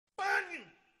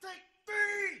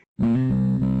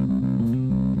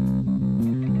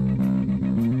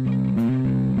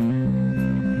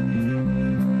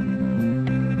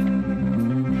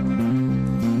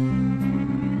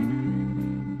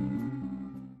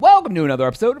Welcome to another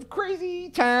episode of Crazy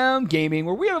Town Gaming,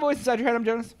 where we are the voice inside your head. I'm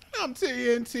Jonas. I'm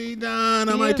TNT Don.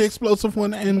 I'm like the explosive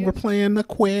one, and we're playing the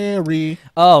Quarry.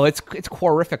 Oh, it's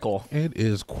quarifical. It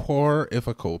is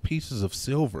quarifical. Pieces of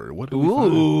silver. What do we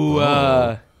Ooh,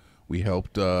 find? We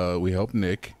helped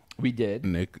Nick. We did.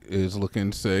 Nick is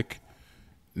looking sick.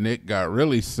 Nick got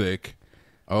really sick.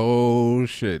 Oh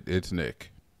shit! It's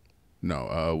Nick.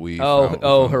 No, we.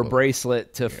 Her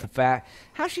bracelet to fat.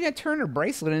 How's she gonna turn her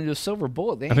bracelet into a silver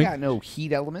bullet? They ain't got no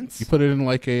heat elements. You put it in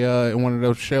like a in one of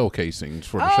those shell casings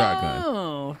for the shotgun.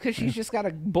 Oh, because she's just got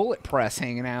a bullet press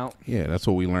hanging out. Yeah, that's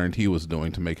what we learned he was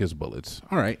doing to make his bullets.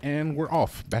 All right, and we're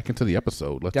off back into the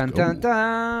episode. Let's go. Dun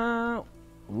dun.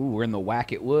 Ooh, we're in the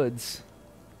Wacket Woods.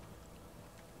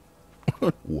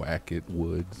 Wacket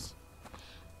Woods.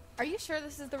 Are you sure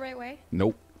this is the right way?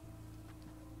 Nope.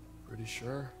 Pretty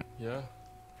sure, yeah.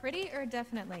 Pretty or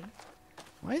definitely?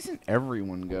 Why isn't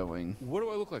everyone going? What do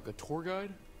I look like, a tour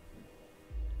guide?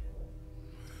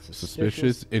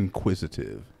 Suspicious,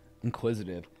 inquisitive.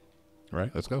 Inquisitive.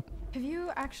 Right, let's go. Have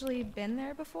you actually been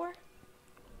there before?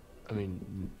 I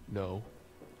mean, no.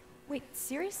 Wait,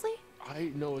 seriously?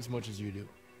 I know as much as you do.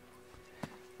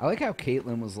 I like how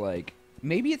Caitlin was like,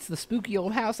 maybe it's the spooky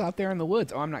old house out there in the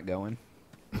woods. Oh, I'm not going.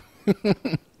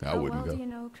 I wouldn't go. Do you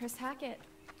know Chris Hackett?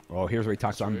 Oh, here's where he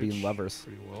talks about being Rich, lovers.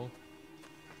 Pretty well.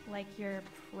 Like you're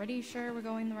pretty sure we're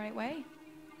going the right way?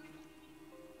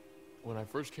 When I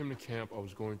first came to camp, I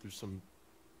was going through some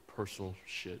personal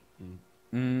shit,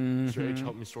 and Mr. H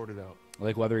helped me sort it out.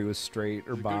 Like whether he was straight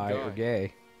or He's a good bi or guy.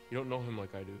 gay. You don't know him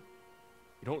like I do.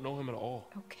 You don't know him at all.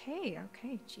 Okay,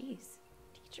 jeez.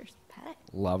 Teacher's pet.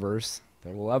 Lovers.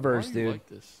 They're lovers, Why are you dude. like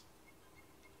this?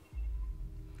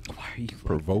 Why are you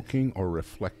Provoking or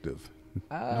reflective?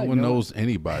 like No one knows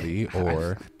anybody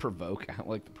or... provoke. I don't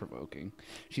like the provoking.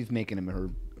 She's making him her.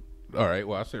 All right,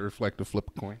 well, I say reflective, flip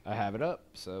a coin. I have it up,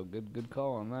 so good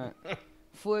call on that.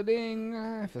 Flipping.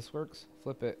 If this works,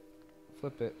 flip it.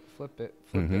 Flip it. Flip it.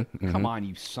 Flip it. Come on,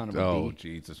 you son of a Oh, bee.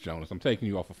 Jesus, Jonas. I'm taking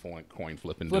you off of coin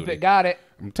flipping Flip duty. it. Got it.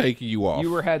 I'm taking you off.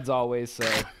 You were heads always, so.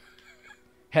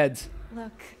 Heads.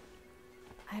 Look,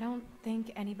 I don't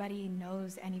think anybody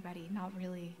knows anybody, not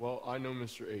really. Well, I know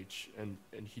Mr. H, and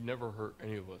he never hurt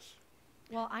any of us.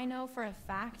 Well, I know for a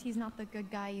fact he's not the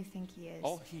good guy you think he is.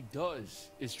 All he does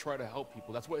is try to help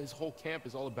people. That's what his whole camp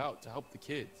is all about, to help the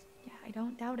kids. Yeah, I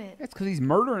don't doubt it. That's because he's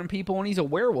murdering people and he's a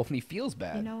werewolf and he feels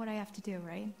bad. You know what I have to do,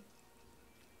 right?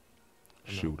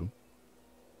 Shoot him.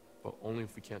 But only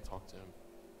if we can't talk to him.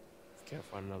 If we can't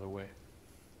find another way.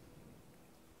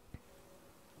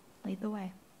 Lead the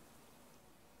way.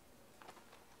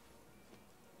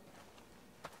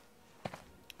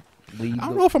 I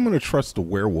don't know if I'm going to trust the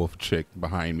werewolf chick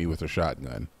behind me with a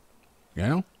shotgun. You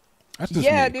know? That's just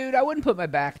Yeah, me. dude, I wouldn't put my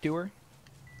back to her.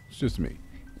 It's just me.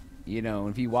 You know,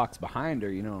 if he walks behind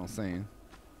her, you know what I'm saying.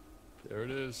 There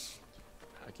it is.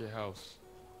 Hackett House.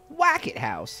 Wacket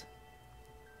House.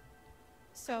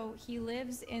 So he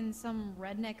lives in some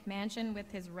redneck mansion with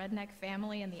his redneck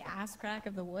family in the ass crack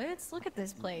of the woods? Look at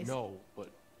this place. No, but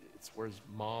it's where his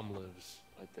mom lives,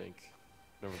 I think.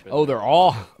 Never been Oh, there.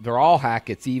 they're all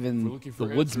Hackets, If we're even looking the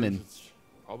for woodsman. answers, it's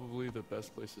probably the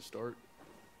best place to start.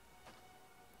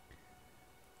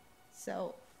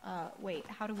 So, wait,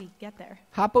 how do we get there?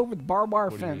 Hop over the barbed wire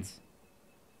What do you fence.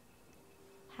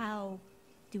 How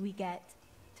do we get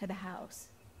to the house?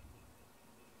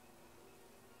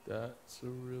 That's a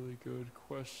really good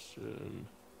question.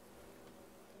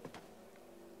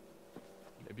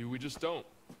 Maybe we just don't.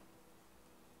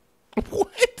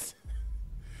 What?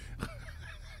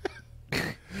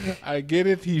 I get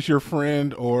it. He's your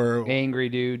friend or... Angry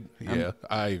dude. Yeah,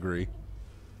 I agree.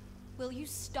 Will you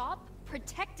stop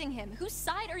protecting him? Whose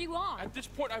side are you on? At this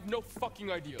point, I have no fucking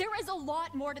idea. There is a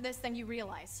lot more to this than you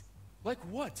realize. Like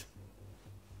what?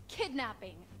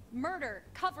 Kidnapping, murder,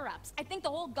 cover-ups. I think the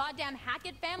whole goddamn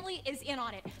Hackett family is in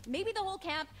on it. Maybe the whole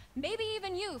camp, maybe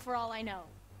even you, for all I know.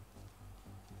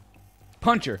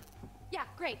 Punch her. Yeah,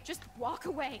 great. Just walk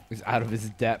away. He's out of his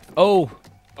depth. Oh,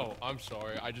 Oh, I'm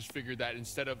sorry. I just figured that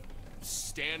instead of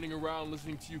standing around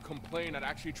listening to you complain, I'd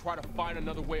actually try to find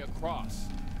another way across.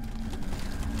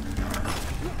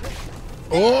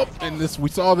 Oh, and this we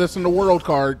saw this in the world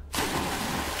card.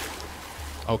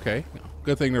 Okay,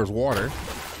 good thing there's water.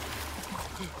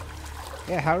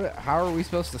 yeah. How are we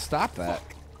supposed to stop that?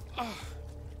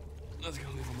 That's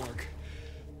gonna leave a mark.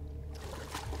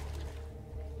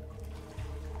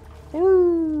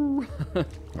 All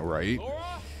right.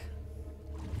 Laura?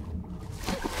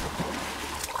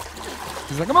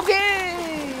 He's like, I'm okay.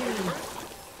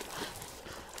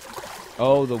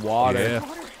 Oh, the water.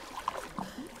 Yeah.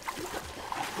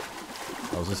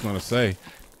 I was just gonna say.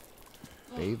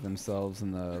 Bathe themselves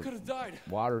in I could the have died.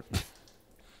 water.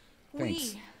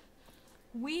 Thanks.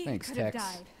 We Thanks, could have Tex.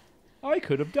 died, I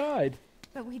could have died.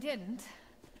 but we didn't.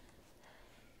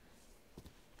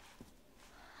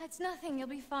 It's nothing. You'll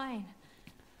be fine.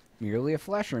 Merely a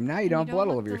flesh wound. Now you And don't have blood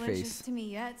all look over your delicious face. to me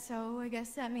yet, so I guess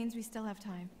that means we still have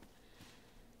time.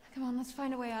 Come on, let's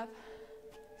find a way up.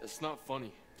 That's not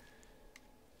funny.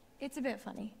 It's a bit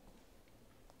funny.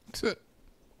 A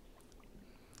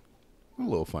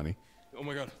little funny. Oh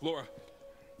my god, Laura.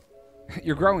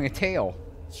 You're growing a tail.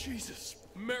 Jesus.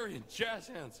 Marion, jazz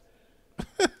hands.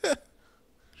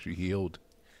 She healed.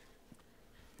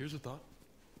 Here's a thought.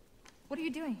 What are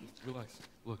you doing? Relax.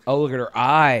 Look. Oh, look at her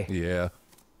eye. Yeah.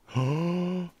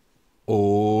 Oh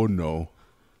no.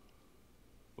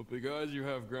 What big eyes you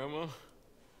have, Grandma?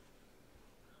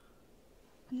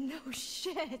 No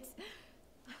shit.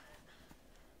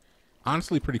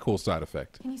 Honestly, pretty cool side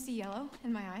effect. Can you see yellow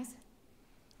in my eyes?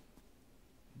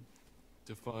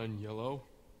 Define yellow.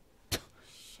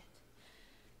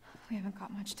 We haven't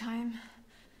got much time.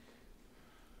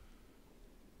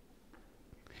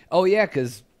 Oh yeah,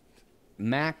 because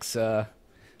Max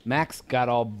got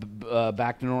all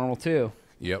back to normal too.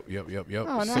 Yep.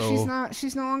 Oh, now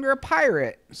she's no longer a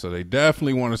pirate. So they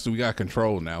definitely want us to. We got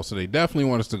control now. So they definitely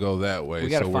want us to go that way. We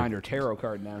got to so find her tarot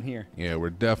card down here. Yeah, we're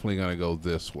definitely gonna go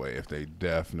this way if they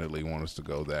definitely want us to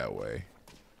go that way.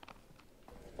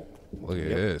 Look at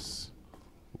this.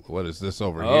 What is this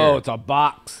over here? Oh, it's a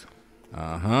box.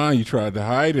 You tried to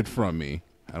hide it from me.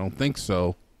 I don't think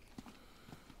so.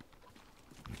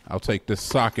 I'll take this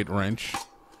socket wrench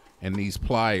and these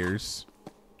pliers.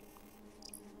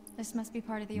 This must be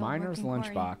part of the old Miner's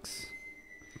working quarry. lunchbox.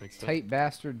 Makes sense. Tight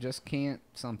bastard just can't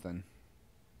something.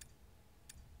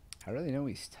 How do they know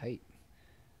he's tight?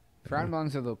 Found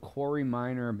belongs to the quarry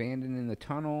miner abandoned in the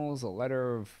tunnels. A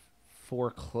letter of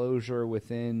foreclosure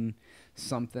within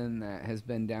something that has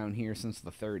been down here since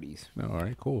the 30s. All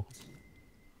right, cool.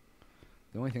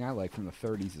 The only thing I like from the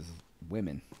 30s is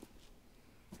women.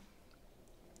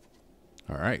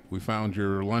 All right, we found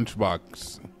your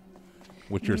lunchbox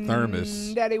with your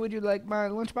thermos. Daddy, would you like my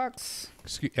lunchbox?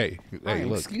 Hey,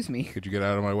 look. Excuse me. Could you get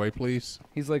out of my way, please?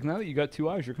 He's like, now that you got 2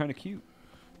 eyes, you're kind of cute.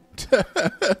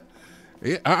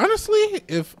 Yeah, honestly,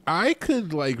 if I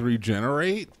could like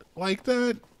regenerate like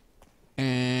that,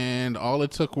 and all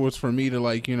it took was for me to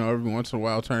like, every once in a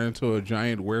while turn into a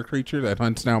giant were creature that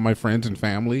hunts down my friends and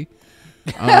family,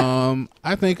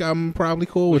 I think I'm probably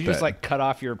cool with You that. just like cut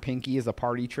off your pinky as a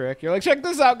party trick. You're like, check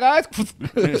this out, guys.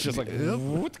 And it's just like,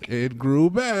 It grew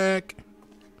back.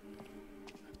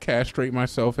 Castrate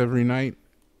myself every night.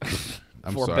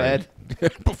 I'm for sorry. bed.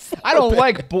 Before I don't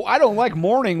bed. I don't like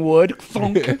morning wood.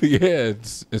 Yeah,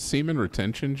 it's semen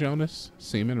retention, Jonas.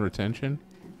 Semen retention.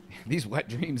 These wet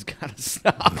dreams gotta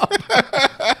stop.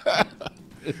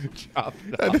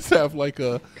 I'd have like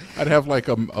a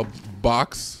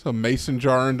box, a mason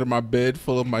jar under my bed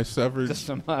full of my severed, just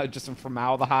some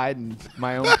formaldehyde and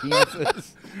my own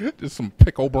penises. just some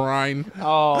pickle brine.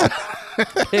 Oh,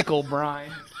 pickle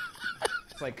brine.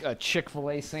 It's like a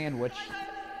Chick-fil-A sandwich.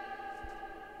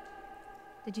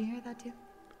 Did you hear that too?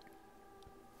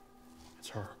 It's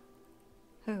her.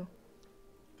 Who?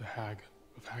 The hag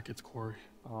of Hackett's Quarry.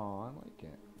 Oh, I like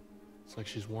it. It's like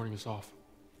she's warning us off.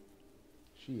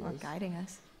 She Or is. guiding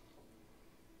us.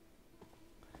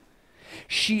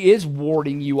 She is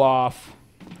warding you off.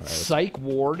 Psych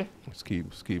ward. Let's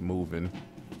keep moving.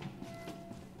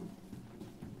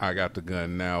 I got the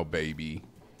gun now, baby.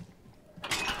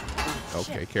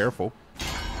 Okay, careful.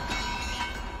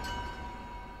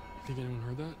 Think anyone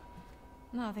heard that?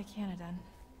 No, they can't have done.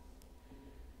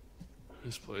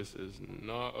 This place is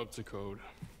not up to code.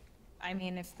 I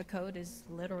mean, if the code is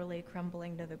literally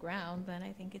crumbling to the ground, then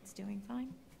I think it's doing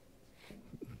fine.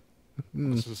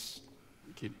 Let's just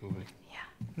keep moving.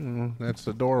 Yeah. That's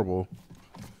adorable.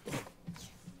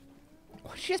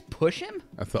 What, she just push him?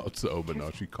 I thought so, but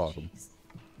no, she caught him.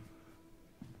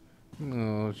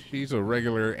 Oh, she's a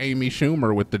regular Amy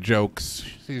Schumer with the jokes.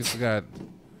 She's got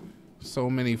so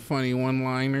many funny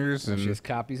one-liners, She and just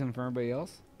copies them from everybody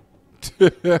else?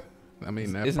 I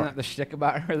mean, Isn't that the shtick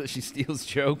about her, that she steals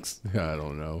jokes? I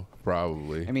don't know.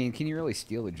 Probably. I mean, can you really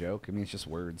steal a joke? I mean, it's just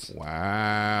words.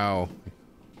 Wow.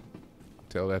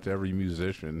 Tell that to every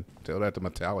musician. Tell that to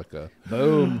Metallica.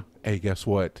 Boom. Hey, guess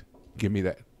what? Give me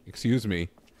that. Excuse me.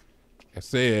 I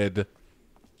said,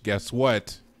 guess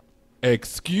what?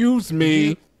 Excuse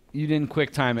me. You didn't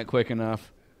quick time it quick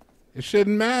enough. It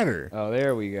shouldn't matter. Oh,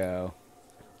 there we go.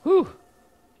 Whew.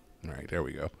 All right, there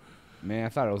we go. Man, I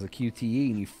thought it was a QTE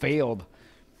and you failed.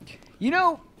 You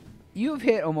know, you've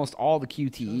hit almost all the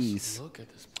QTEs. Just look at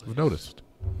this place. I've noticed.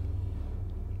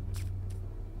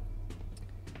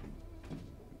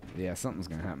 Yeah, something's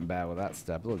gonna happen bad with that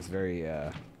stuff. It looks very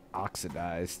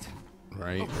oxidized.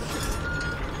 Right.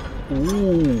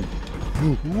 Ooh.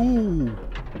 Ooh.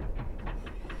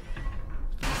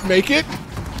 Make it.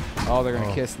 Oh, they're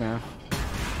gonna kiss now.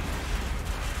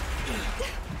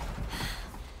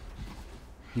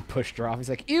 He pushed her off. He's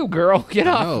like, "Ew, girl, get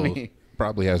off me."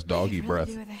 Probably has doggy Could breath.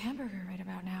 really do with a hamburger right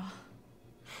about now.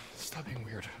 Stop being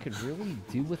weird. Could really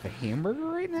do with a hamburger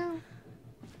right now?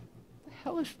 The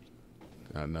hell is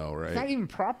I know, right? not even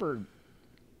proper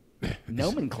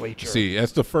nomenclature? See,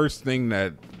 that's the first thing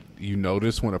that you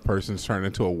notice when a person's turned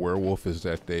into a werewolf is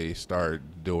that they start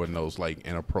doing those like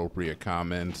inappropriate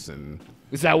comments. And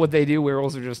Is that what they do?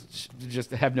 Werewolves are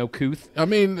just have no couth? I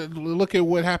mean, look at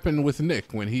what happened with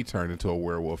Nick when he turned into a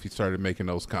werewolf. He started making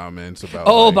those comments about,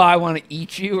 Oh, like, but I want to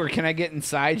eat you, or can I get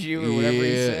inside you, or whatever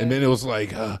he said. and then it was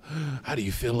like, how do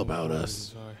you feel about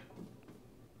us? Sorry.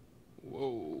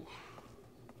 Whoa.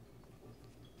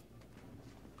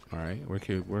 All right,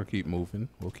 we'll keep moving.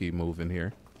 We'll keep moving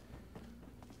here.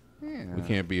 Yeah. We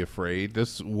can't be afraid.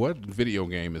 What video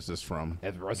game is this from?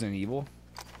 That's Resident Evil.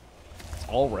 It's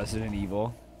all Resident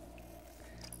Evil.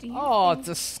 Do you Oh, think it's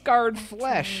a scarred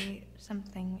flesh. actually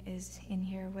something is in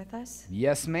here with us?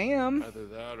 Yes, ma'am. Either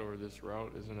that or this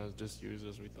route isn't as disused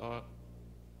as we thought.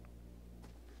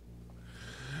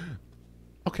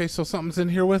 Okay, so something's in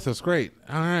here with us. Great.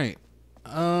 All right.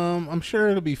 I'm sure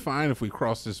it'll be fine if we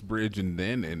cross this bridge and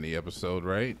then end the episode,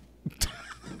 right?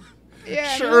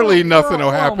 Yeah, Surely nothing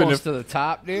will happen almost if- to the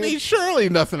top, I dude. mean, surely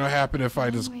nothing will happen if I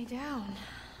just... Way down.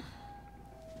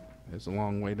 It's a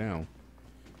long way down.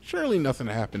 Surely nothing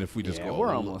will happen if we just Yeah, go...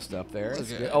 we're almost up there. Look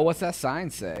It's at good. it. Oh, what's that sign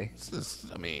say?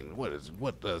 I mean, what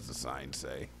does the sign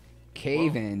say?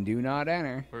 Cave in, do not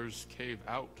enter. Where's cave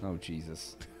out? Oh,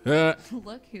 Jesus.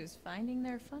 Look who's finding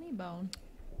their funny bone.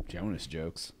 Jonas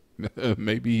jokes.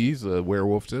 Maybe he's a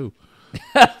werewolf too.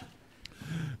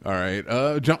 All right.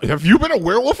 Have you been a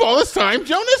werewolf all this time,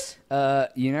 Jonas?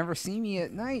 You never see me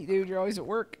at night, dude. You're always at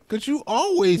work. Because you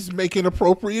always make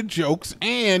inappropriate jokes,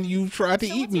 and you tried to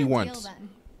So eat what's me your once. Deal, then?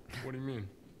 What do you mean?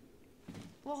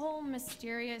 The whole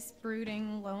mysterious,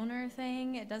 brooding loner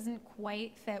thing, it doesn't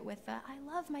quite fit with the I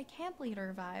love my camp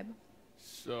leader vibe.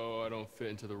 So I don't fit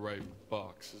into the right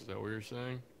box. Is that what you're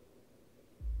saying?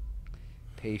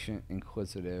 Patient,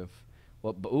 inquisitive.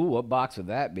 What box would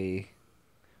that be?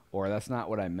 Or that's not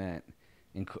what I meant.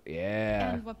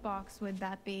 Yeah. And what box would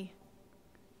that be?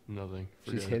 Nothing.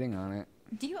 She's Forget it. hitting on it.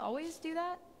 Do you always do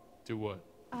that? Do what?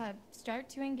 Start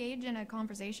to engage in a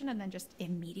conversation and then just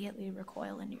immediately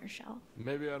recoil into your shell.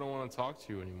 Maybe I don't want to talk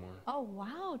to you anymore. Oh,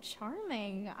 wow,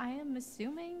 charming. I am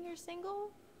assuming you're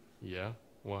single? Yeah?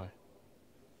 Why?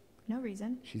 No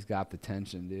reason. She's got the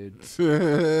tension,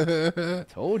 dude.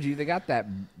 Told you they got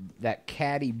that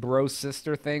catty bro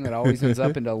sister thing that always ends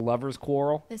up into a lover's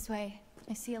quarrel. This way.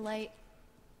 I see a light.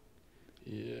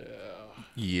 Yeah.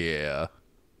 Yeah.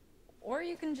 Or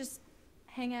you can just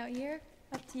hang out here.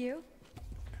 Up to you.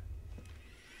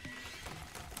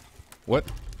 What?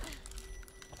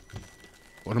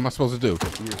 What am I supposed to do?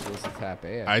 You were supposed to tap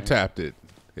A. I think. tapped it.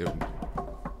 I didn't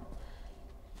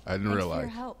Thanks for your realize.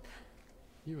 help.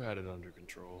 You had it under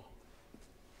control.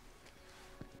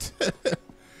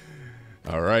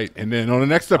 All right, and then on the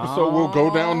next episode, we'll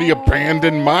go down the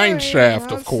abandoned mine shaft,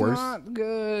 of That's course. not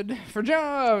good. For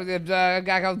Jonas,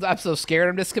 I'm so scared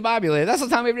I'm discombobulated. That's the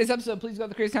time of today's episode. Please go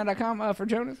to crazytown.com for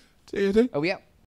Jonas. See you, see? Oh, yeah.